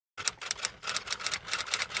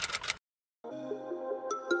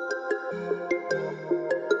Whenever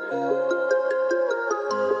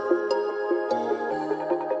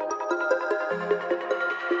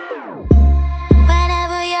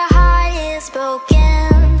your heart is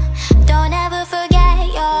broken, don't ever forget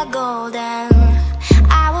you're golden.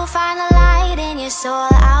 I will find the light in your soul,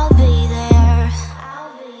 I'll be there.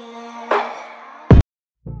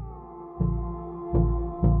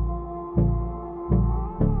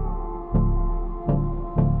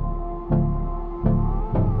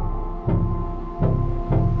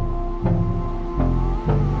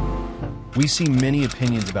 We see many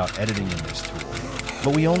opinions about editing in this tool,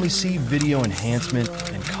 but we only see video enhancement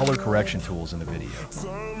and color correction tools in the video.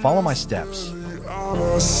 Follow my steps. On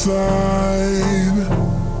our side,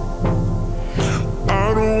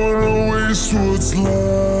 I don't wanna waste what's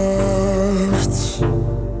left.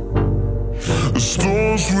 The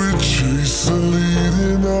storms we chase are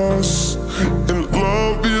leading us, and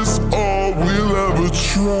love is all we'll ever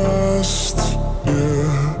trust.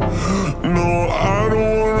 Yeah, no, I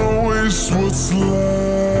don't wanna waste what's left.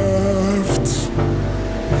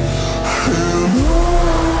 And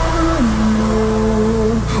on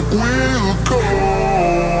we'll go,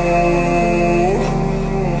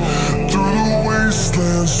 through the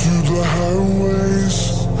wastelands, through the highways,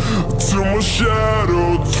 till my shadow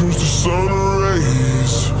turns to sun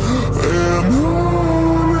rays. And on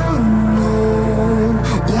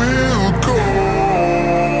we'll go,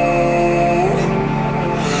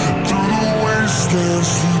 through the wastelands,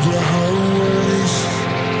 through the highways.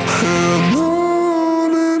 And on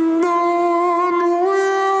we'll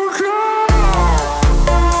go.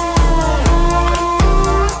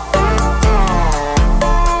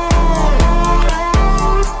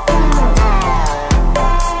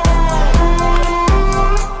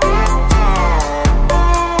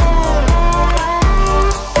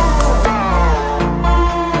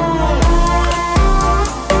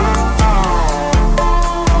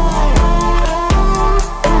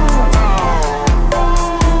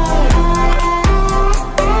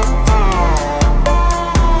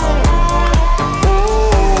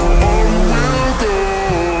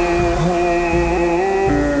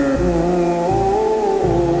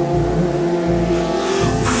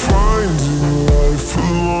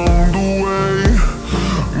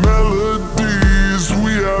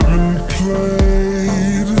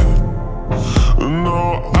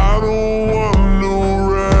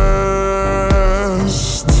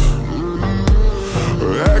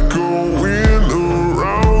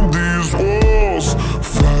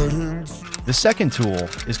 The second tool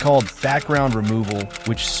is called background removal,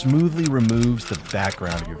 which smoothly removes the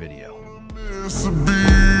background of your video.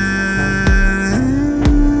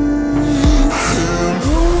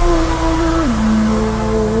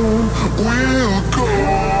 We'll go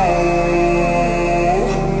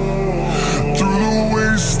through the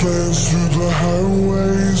wastelands, through the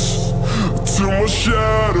highways, till my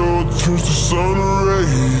shadow turns to sun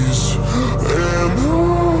rays. And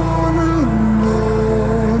on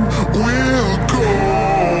we'll go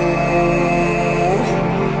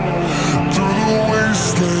through the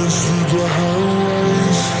wastelands, through the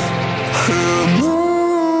highways. And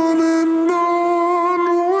on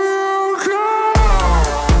we'll go.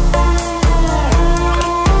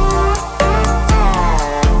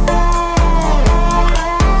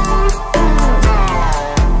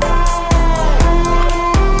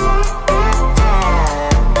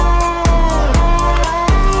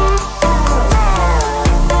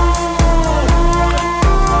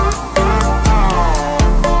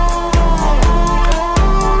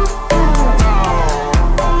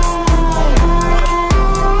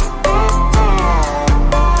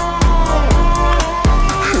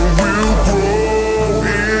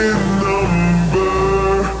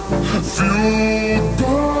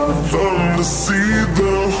 See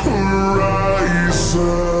the horizon,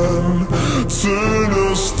 turn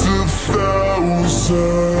us to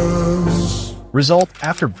thousands. Result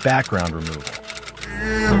after background removal.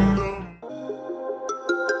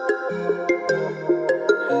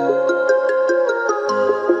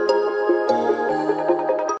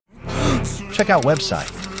 Check out website.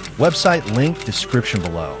 Website link description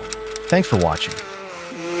below. Thanks for watching.